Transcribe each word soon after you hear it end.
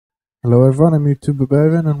Hello everyone, I'm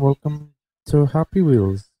Youtubarbarian and welcome to Happy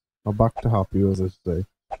Wheels. Or back to Happy Wheels, I should say.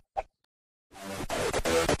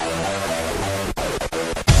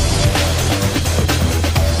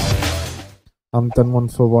 I haven't done one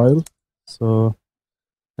for a while, so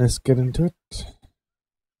let's get into it.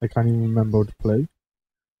 I can't even remember how to play.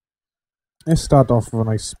 Let's start off with a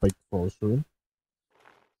nice spike fall, shall we?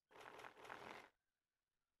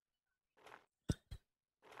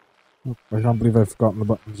 Oh, I can't believe I've forgotten the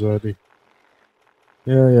buttons already.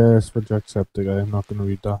 Yeah, it's for Jacksepticeye. I'm not going to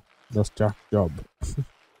read that. That's Jack's job.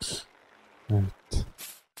 Right.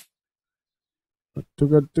 Too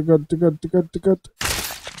good.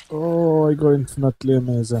 Oh, I got infinitely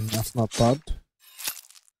amazing. That's not bad.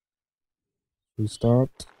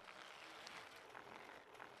 Restart.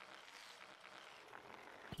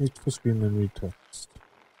 Wait for screen and read text.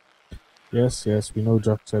 Yes, we know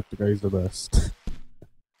Jacksepticeye is the best.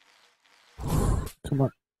 Come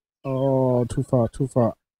on. Oh, too far.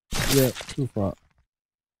 Yeah, too far.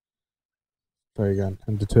 Try again.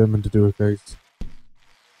 I'm determined to do it, guys.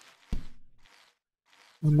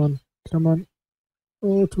 Come on.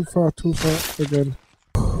 Oh, too far again.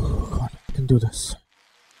 Come on, I can do this.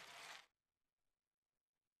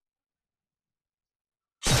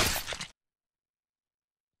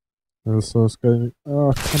 So scary.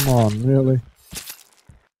 Oh, come on, really?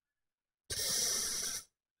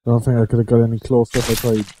 I don't think I could have got any closer if I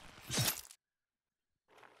tried.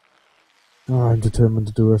 Oh, I'm determined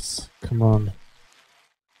to do this. Come on.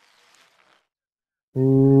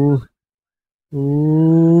 Ooh.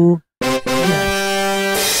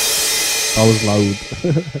 Yes. That was loud.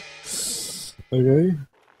 Okay.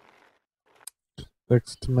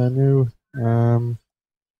 Next menu.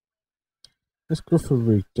 Let's go for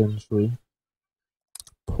rating, shall we?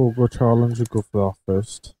 Pogo challenge, we'll go for that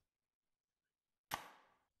first.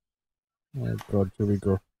 Oh god, here we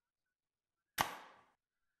go.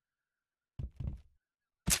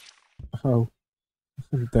 Oh,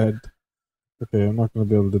 I'm dead. Okay, I'm not going to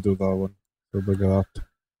be able to do that one. So bugger that.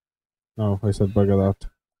 No, I said bugger that.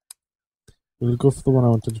 We'll go for the one I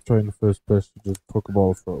wanted to try in the first place, which is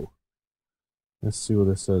Pokeball throw. Let's see what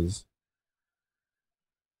it says.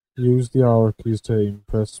 Use the arrow keys to aim,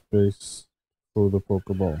 press space, throw the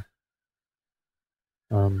Pokeball.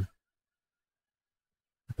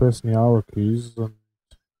 Pressing the arrow keys and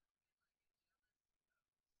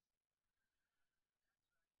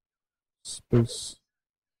space.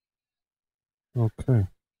 Okay.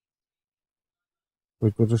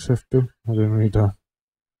 Wait, what does shift do? I didn't read that.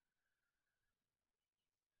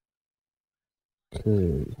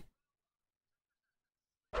 Okay.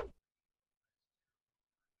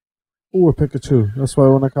 Oh, a Pikachu. That's why I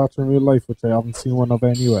want to catch in real life, which I haven't seen one of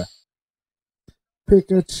anywhere.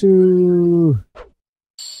 Pikachu!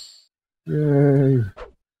 Yay!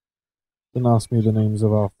 Don't ask me the names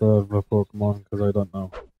of half the Pokemon, because I don't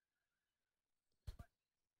know.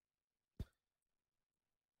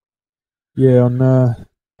 Yeah, on the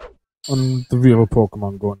real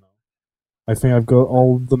Pokemon Go now. I think I've got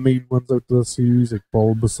all the main ones out of the series, like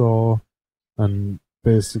Bulbasaur, and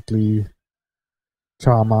basically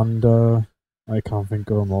Charmander. I can't think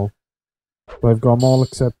of them all. But I've got them all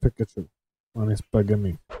except Pikachu, and it's bugging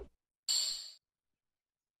me.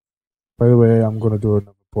 By the way, I'm going to do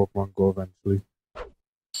another Pokemon Go eventually.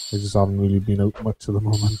 I just haven't really been out much at the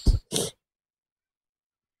moment.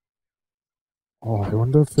 Oh, I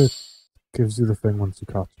wonder if it gives you the thing once you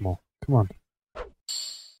catch them all. Come on.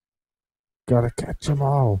 Gotta catch them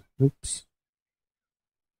all. Oops.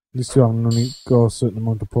 At least you haven't only got a certain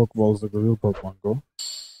amount of Pokeballs like a real Pokemon Go.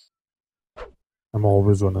 I'm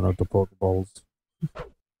always running out of Pokeballs.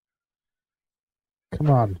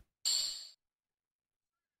 Come on.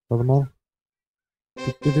 Got them all?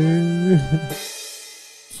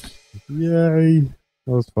 Yay! That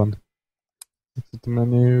was fun. Exit the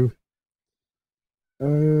menu.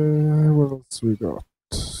 What else we got?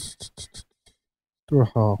 Do a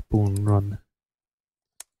harpoon run.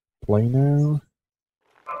 Play now.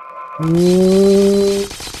 Whoa.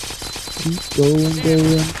 Keep going.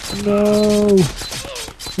 No!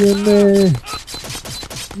 Jimmy!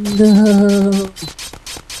 No!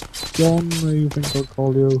 John, I think I'll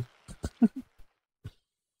call you.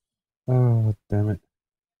 Oh, damn it.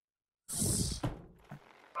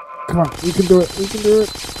 Come on, we can do it.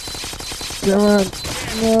 Come on.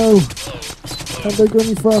 No! Can't I go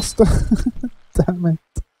any faster? Damn it.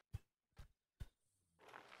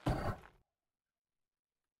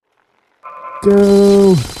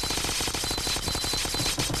 Go!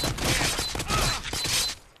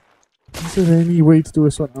 Is there any way to do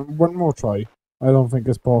this one? One more try. I don't think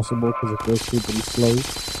it's possible because it goes too pretty slow.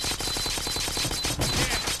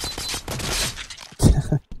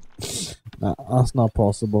 Nah, that's not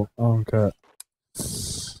possible. Okay.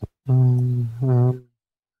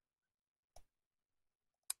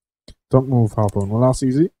 Don't move, Harpoon. Well, that's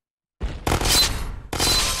easy.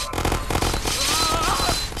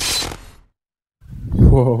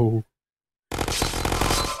 Whoa.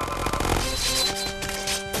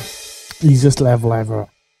 Easiest level ever.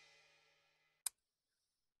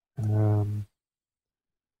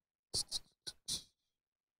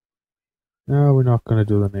 No, we're not gonna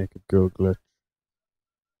do the naked girl glitch.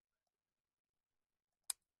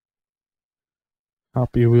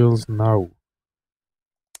 Happy Wheels now.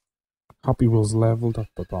 Happy Wheels leveled up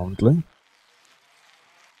apparently.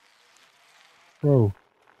 Whoa.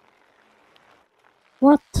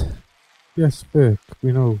 What? Yes, fake.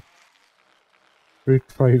 We know.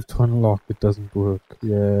 Break 5 to unlock. It doesn't work.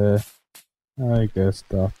 Yeah. I guess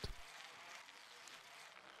that.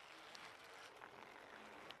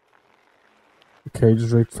 Okay,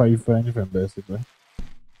 just rate 5 for anything basically.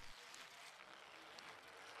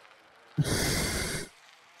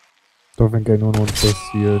 Don't think anyone wants to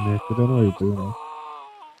see her naked anyway, do you?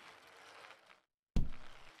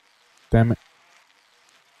 Damn it.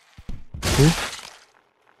 Who?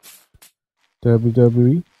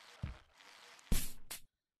 WWE?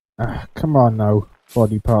 Ah, come on now.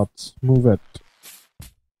 Body parts. Move it.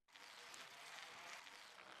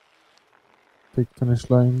 Big finish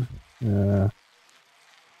line. Yeah.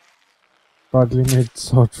 Badly made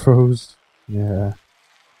sword throws. Yeah.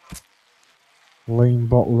 Lame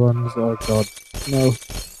bottle runs. Oh god. No.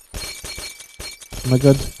 Am I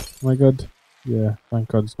good? Am I good? Yeah, thank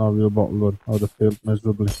god it's not a real bottle run. I would have failed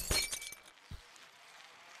miserably.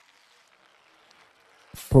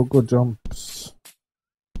 Pogo jumps.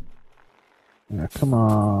 Yeah, come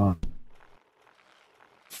on.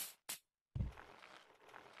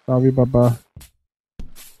 Sorry, Baba.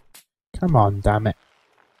 Come on, damn it.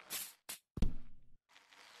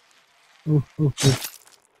 Ooh, ooh, ooh.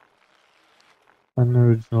 An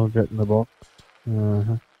original get in the box.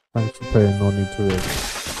 Thanks for paying, no need to read.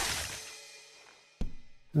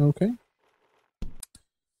 Okay.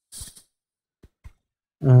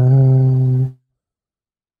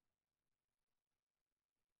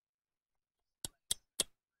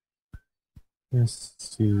 Let's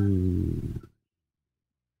see.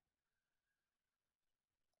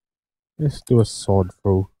 Let's do a sword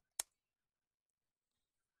throw.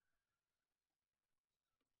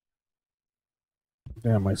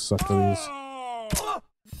 Damn, I suck at these.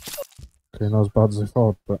 Okay, not as bad as I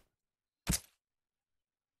thought, but...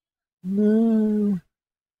 No.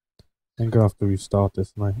 I'm gonna have to restart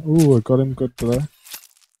this now. Ooh, I got him good there.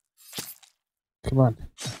 Come on.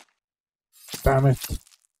 Damn it.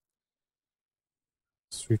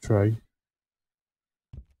 Let's retry.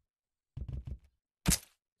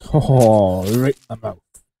 Oh, right in the mouth.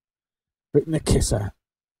 Right in the kisser.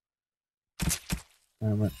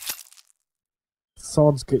 Damn it.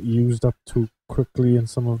 Swords get used up too quickly in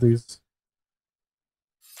some of these.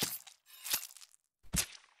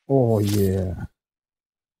 Oh, yeah.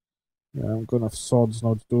 Yeah, I'm gonna have swords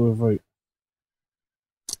now to do it right.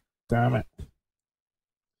 Damn it.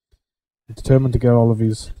 I'm determined to get all of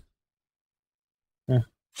these. Yeah.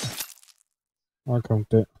 I'll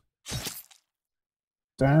count it.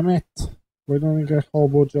 Damn it. Why don't I get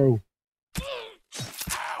Hobo Joe?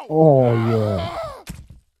 Oh, yeah.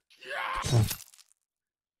 Oh.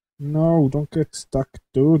 No, don't get stuck,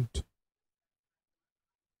 dude.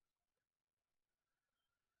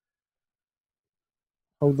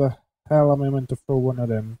 How the hell am I meant to throw one of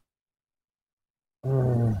them?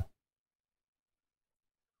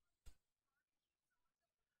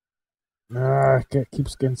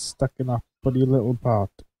 Keeps getting stuck in that bloody little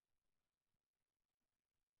part.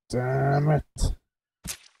 Damn it.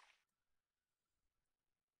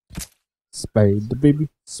 Spade the baby.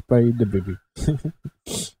 Spade the baby.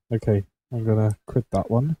 Okay, I'm gonna quit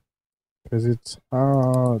that one. Because it's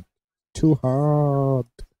hard. Too hard.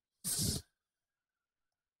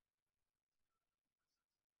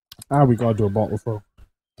 Ah, we gotta do a bottle throw.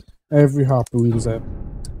 Every Happy Wheels a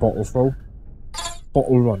bottle throw.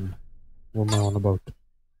 Bottle run. What am I on about?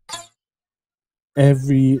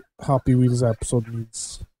 Every Happy Wheels episode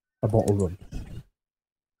needs a bottle run.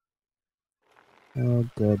 Oh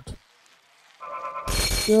god.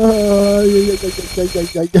 Holy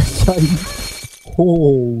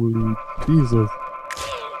Jesus.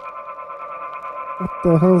 What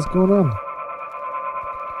the hell's going on?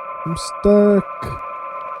 I'm stuck.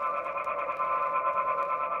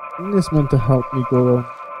 Isn't this meant to help me go on?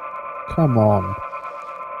 Come on.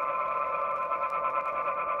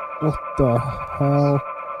 What the hell?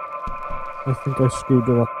 I think I screwed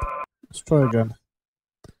it up. Let's try again.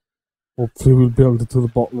 Hopefully we'll be able to do the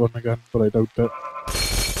bottle run again, but I doubt it.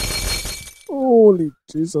 Holy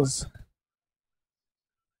Jesus.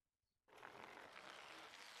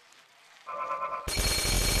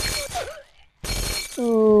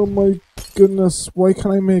 Oh my goodness, why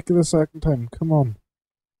can't I make it a second time? Come on.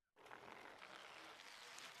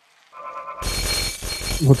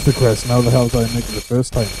 What's the question? How the hell did I make it the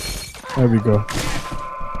first time? There we go.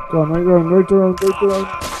 Go on, right around, right around, right around.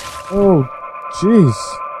 Oh, jeez.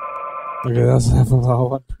 Okay, that's enough of that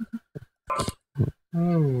one.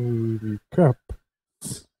 Holy crap.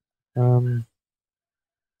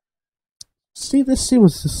 See what's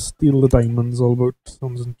this steal the diamonds all about.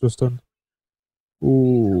 Sounds interesting.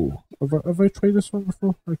 Oh, have I tried this one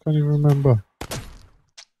before? I can't even remember.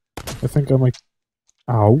 I think I might...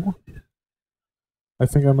 Ow. I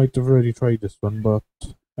think I might have already tried this one, but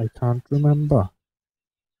I can't remember.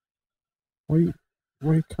 Why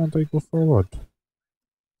can't I go forward?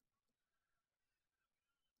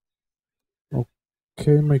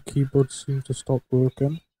 Okay, my keyboard seems to stop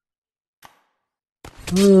working.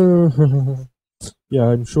 Yeah,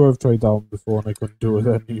 I'm sure I've tried that one before and I couldn't do it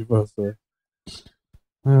then either, so...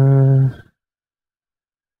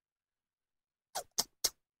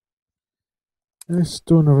 Let's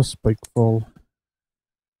do another spike fall.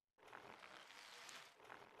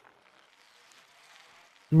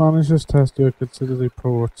 Managers test you consider the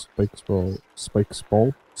pro at spike fall.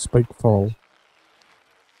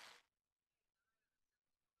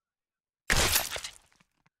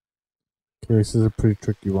 Okay, this is a pretty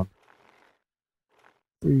tricky one.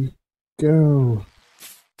 3, go!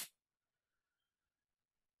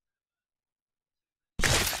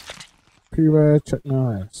 Pre-rare Chuck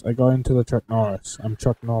Norris. I got into the Chuck Norris. I'm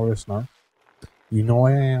Chuck Norris now. You know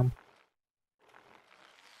I am.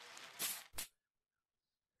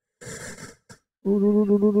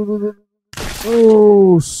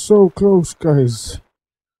 Oh, so close, guys.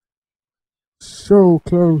 So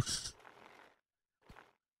close.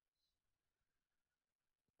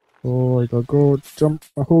 Oh, I gotta go jump.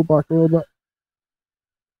 I hold back a little bit.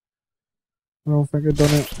 I don't think I've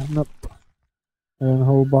done it. Nope. I didn't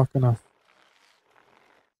hold back enough.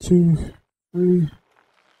 2, 3,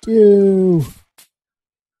 go!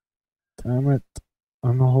 Damn it.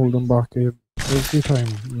 I'm not holding back every time.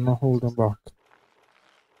 I'm not holding back.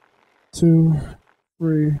 2,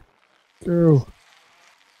 3, go!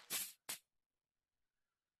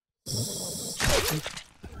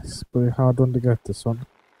 It's a pretty hard one to get, this one.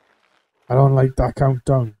 I don't like that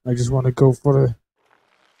countdown. I just want to go for it.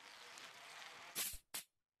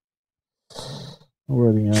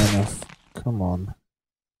 Already enough. Come on.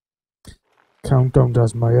 Countdown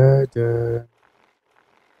does my head in.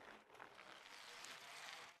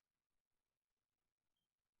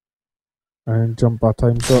 And jump that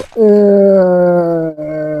time, so...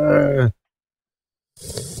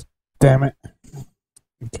 Damn it.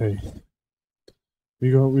 Okay.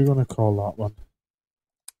 We're gonna call that one.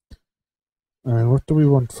 And what do we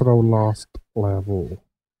want for our last level?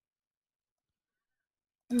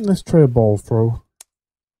 Let's try a ball throw.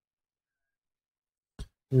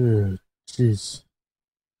 Jeez.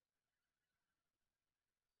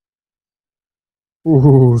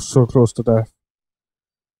 Ooh, so close to death.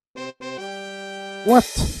 What?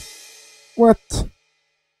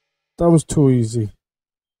 That was too easy.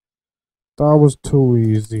 That was too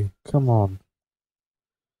easy. Come on.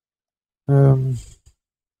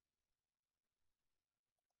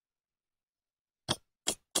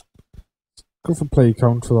 Go for play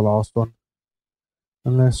count for the last one.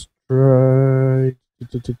 And let's try...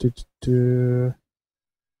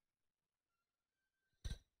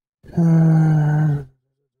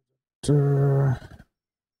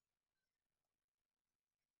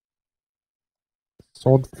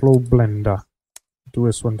 Sword Flow Blender. Do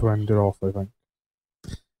this one to end it off, I think.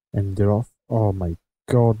 End it off. Oh my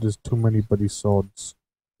god, there's too many bloody swords.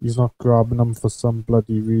 He's not grabbing them for some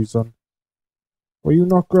bloody reason. What are you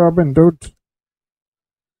not grabbing, dude?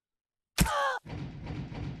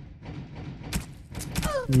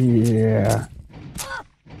 Yeah.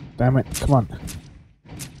 Damn it, come on.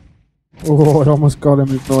 Oh, I almost got him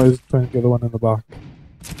even though I was trying to get the one in the back.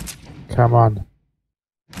 Come on.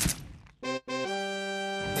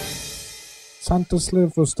 Santa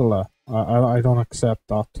slave was still there. I don't accept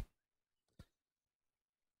that.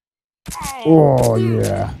 Oh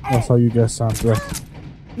yeah, that's how you get Santa.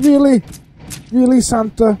 Really? Really,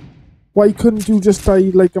 Santa? Why couldn't you just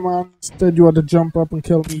die like a man? Instead you had to jump up and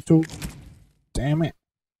kill me too. Damn it.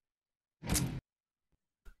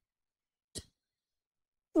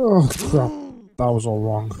 Oh crap, that was all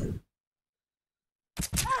wrong.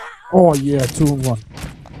 Oh yeah, 2 and 1.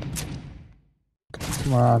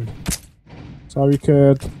 Come on. Sorry,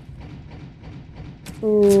 kid.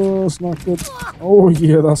 Oh, it's not good. Oh,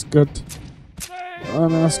 yeah, that's good.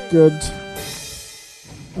 And that's good.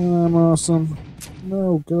 I'm awesome.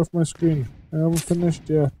 No, get off my screen. I haven't finished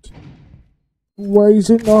yet. Why is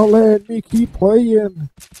it not letting me keep playing?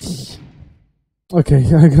 Okay,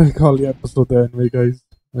 I'm gonna call the episode there anyway, guys.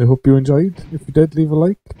 I hope you enjoyed. If you did, leave a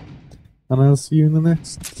like. And I'll see you in the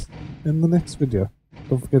next video.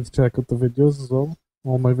 Don't forget to check out the videos as well.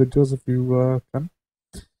 All my videos if you can.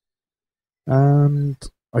 And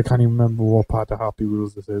I can't even remember what part of Happy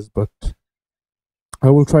Wheels this is, but I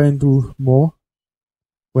will try and do more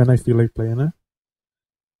when I feel like playing it.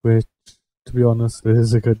 Which, to be honest, it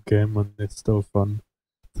is a good game and it's still fun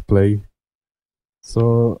to play.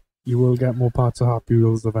 So you will get more parts of Happy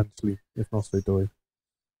Wheels eventually, if not straight away.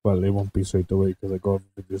 Well, it won't be straight away because I got other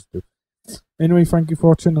videos to do. Anyway, thank you for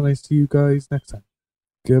watching and I see you guys next time.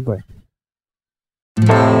 Goodbye. You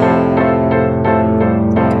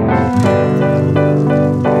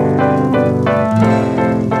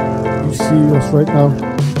see us right now.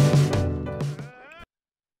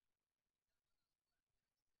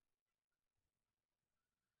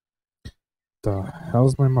 The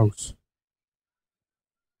hell's my mouse?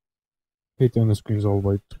 I hate when the screen's all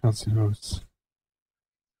white. Can't see the mouse.